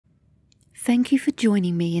Thank you for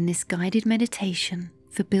joining me in this guided meditation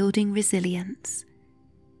for building resilience.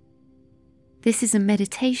 This is a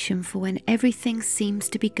meditation for when everything seems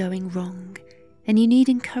to be going wrong and you need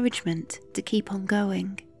encouragement to keep on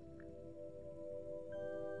going.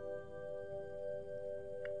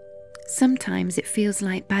 Sometimes it feels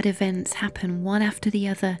like bad events happen one after the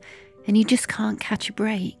other and you just can't catch a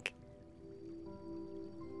break.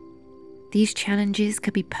 These challenges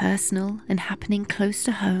could be personal and happening close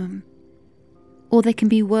to home, or they can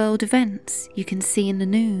be world events you can see in the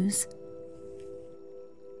news.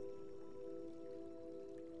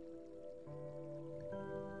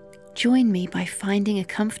 Join me by finding a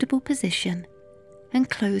comfortable position and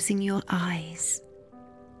closing your eyes.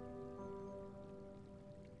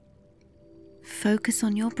 Focus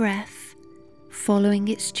on your breath, following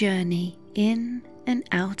its journey in and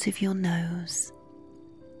out of your nose.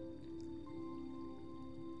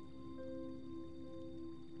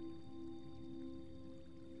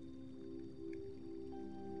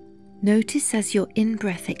 Notice as your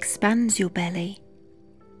in-breath expands your belly,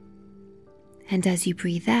 and as you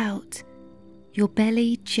breathe out, your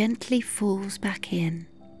belly gently falls back in.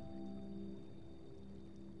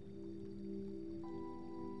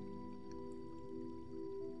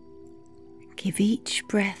 Give each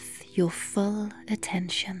breath your full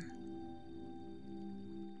attention.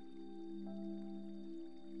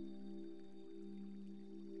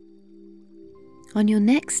 On your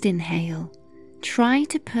next inhale, try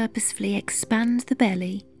to purposefully expand the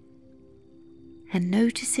belly and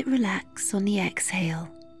notice it relax on the exhale.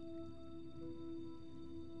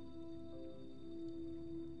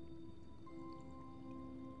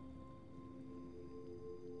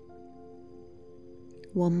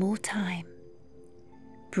 One more time.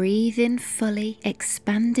 Breathe in fully,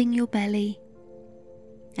 expanding your belly,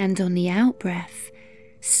 and on the out-breath,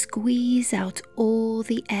 squeeze out all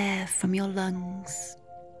the air from your lungs.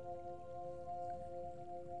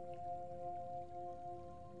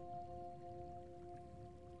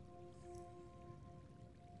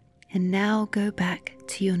 And now go back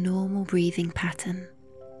to your normal breathing pattern.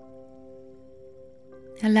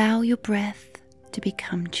 Allow your breath to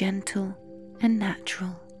become gentle and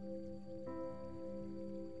natural.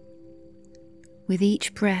 With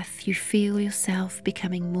each breath, you feel yourself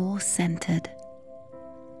becoming more centered.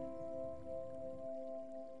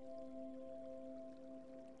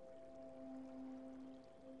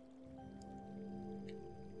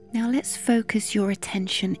 Now let's focus your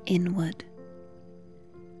attention inward.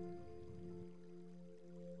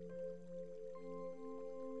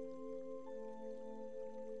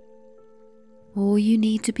 All you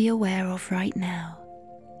need to be aware of right now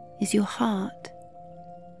is your heart.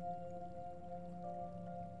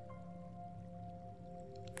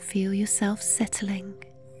 Feel yourself settling,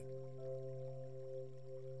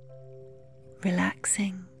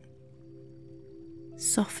 relaxing,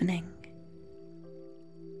 softening.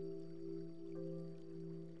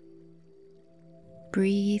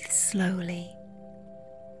 Breathe slowly.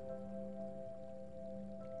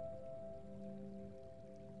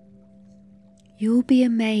 You'll be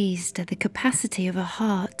amazed at the capacity of a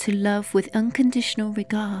heart to love with unconditional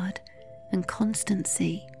regard and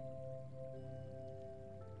constancy.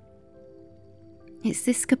 It's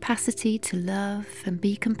this capacity to love and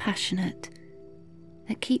be compassionate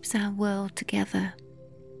that keeps our world together.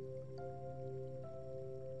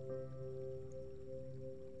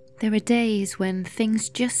 There are days when things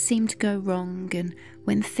just seem to go wrong and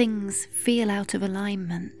when things feel out of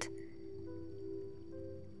alignment.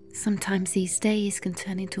 Sometimes these days can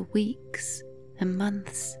turn into weeks and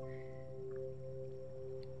months.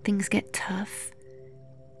 Things get tough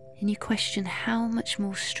and you question how much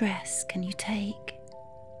more stress can you take.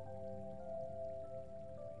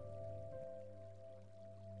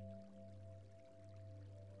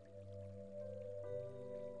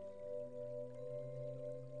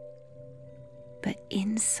 But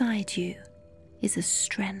inside you is a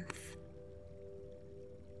strength,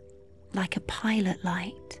 like a pilot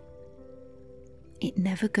light. It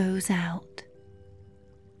never goes out.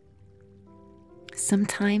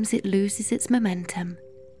 Sometimes it loses its momentum,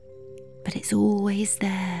 but it's always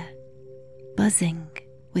there, buzzing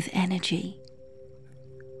with energy.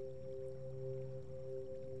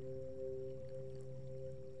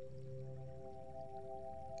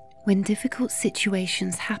 When difficult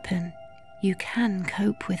situations happen, you can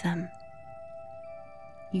cope with them.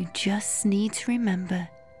 You just need to remember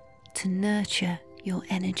to nurture your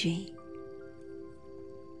energy.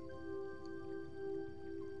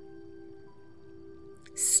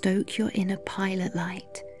 Stoke your inner pilot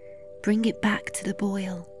light. Bring it back to the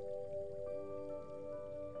boil.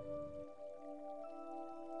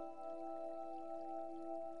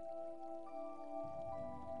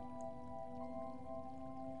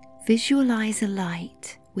 Visualize a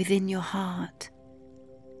light within your heart,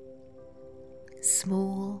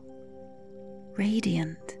 small,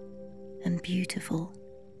 radiant, and beautiful.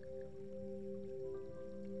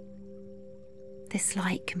 This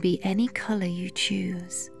light can be any color you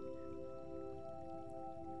choose.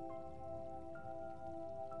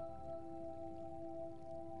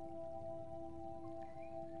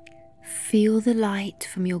 Feel the light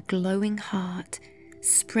from your glowing heart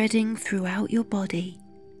spreading throughout your body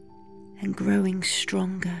and growing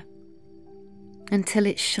stronger until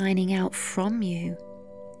it's shining out from you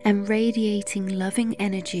and radiating loving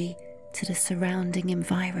energy to the surrounding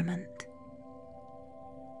environment.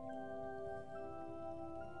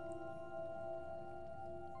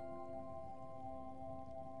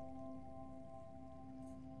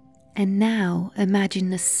 And now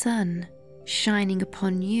imagine the sun shining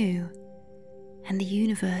upon you and the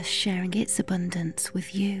universe sharing its abundance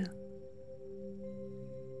with you.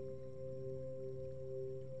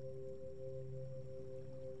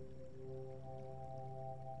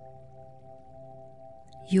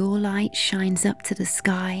 Your light shines up to the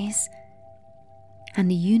skies, and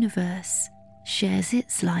the universe shares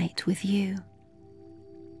its light with you.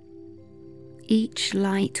 Each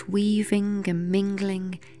light weaving and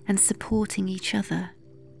mingling and supporting each other.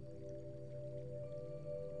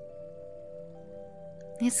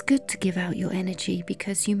 It's good to give out your energy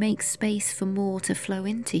because you make space for more to flow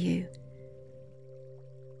into you.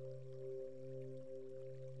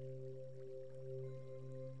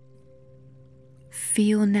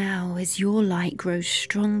 Feel now as your light grows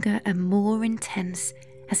stronger and more intense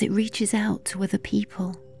as it reaches out to other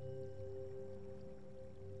people.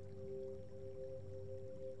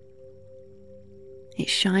 It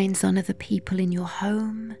shines on other people in your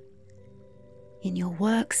home, in your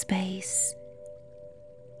workspace,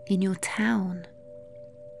 in your town.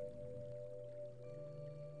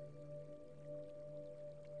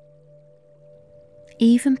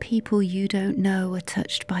 Even people you don't know are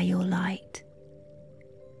touched by your light,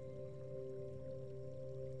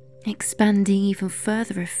 expanding even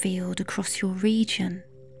further afield across your region,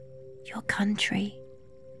 your country.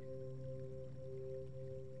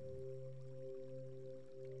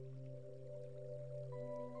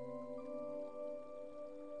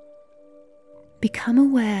 Become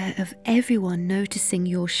aware of everyone noticing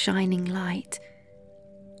your shining light,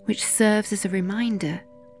 which serves as a reminder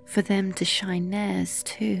for them to shine theirs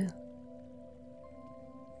too.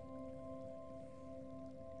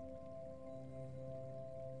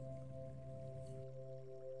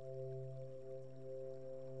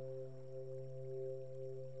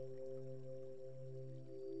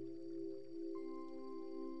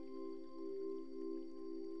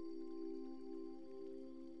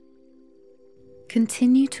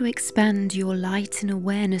 Continue to expand your light and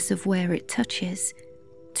awareness of where it touches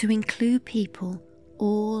to include people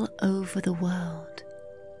all over the world.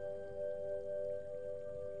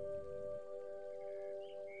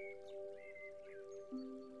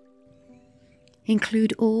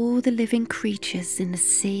 Include all the living creatures in the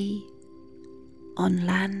sea, on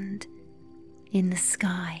land, in the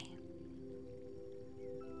sky.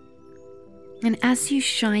 And as you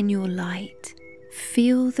shine your light,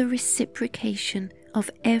 feel the reciprocation of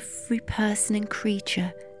every person and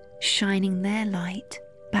creature shining their light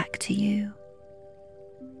back to you.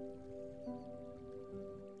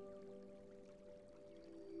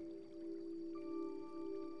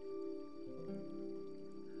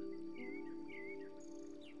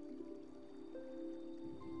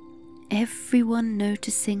 Everyone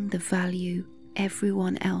noticing the value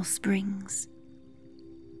everyone else brings.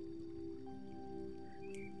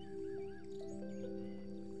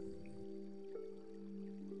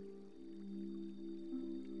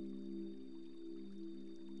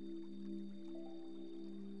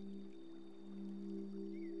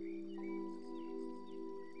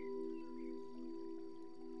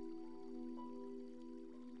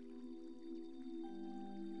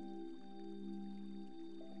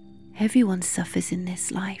 Everyone suffers in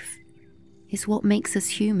this life, is what makes us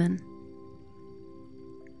human.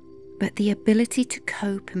 But the ability to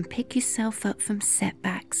cope and pick yourself up from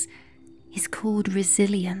setbacks is called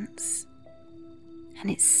resilience. And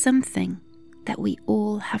it's something that we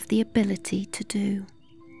all have the ability to do.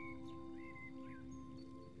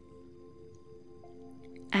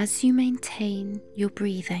 As you maintain your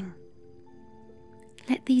breathing,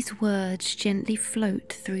 let these words gently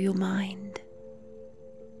float through your mind.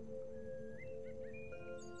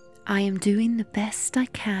 I am doing the best I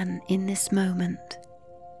can in this moment.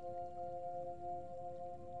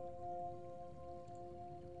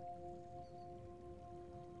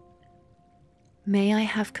 May I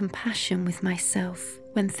have compassion with myself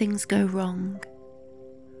when things go wrong.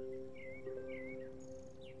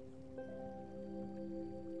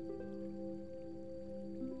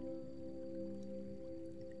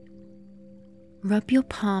 Rub your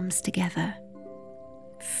palms together.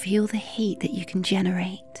 Feel the heat that you can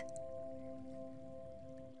generate.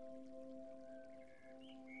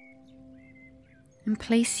 And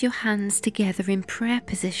place your hands together in prayer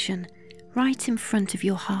position right in front of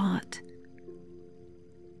your heart.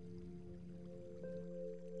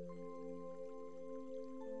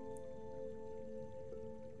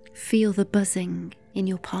 Feel the buzzing in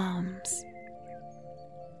your palms.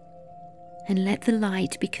 And let the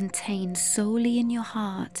light be contained solely in your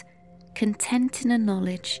heart, content in the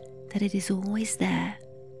knowledge that it is always there,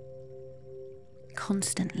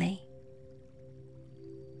 constantly.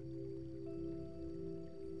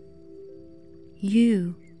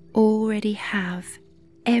 You already have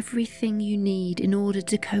everything you need in order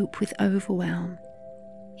to cope with overwhelm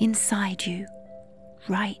inside you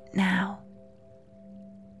right now.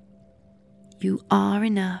 You are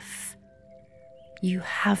enough. You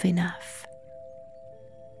have enough.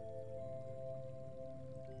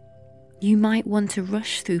 You might want to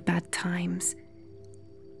rush through bad times,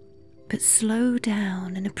 but slow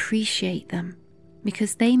down and appreciate them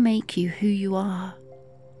because they make you who you are.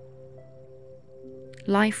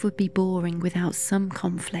 Life would be boring without some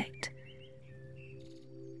conflict.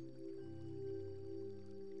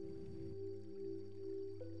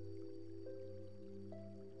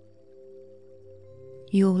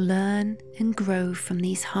 You'll learn and grow from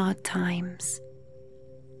these hard times.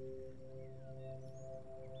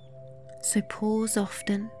 So pause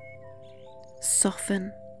often,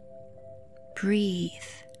 soften, breathe,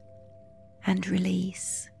 and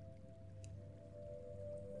release.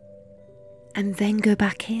 And then go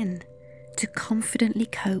back in to confidently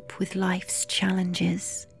cope with life's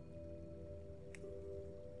challenges.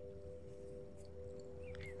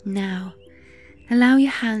 Now, allow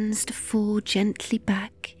your hands to fall gently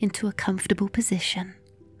back into a comfortable position.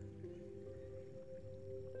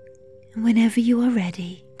 And whenever you are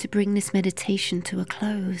ready to bring this meditation to a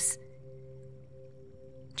close,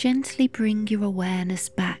 gently bring your awareness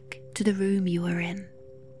back to the room you are in.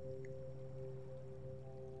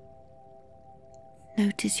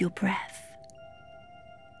 Notice your breath.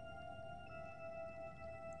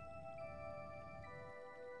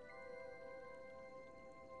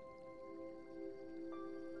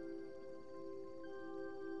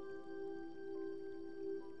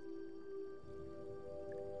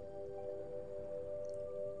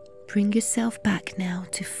 Bring yourself back now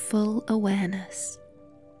to full awareness.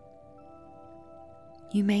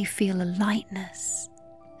 You may feel a lightness,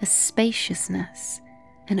 a spaciousness,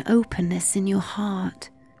 an openness in your heart.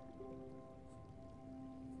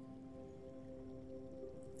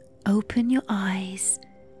 Open your eyes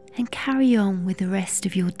and carry on with the rest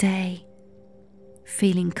of your day,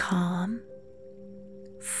 feeling calm,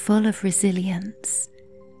 full of resilience,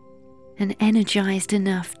 and energized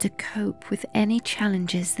enough to cope with any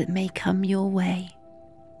challenges that may come your way.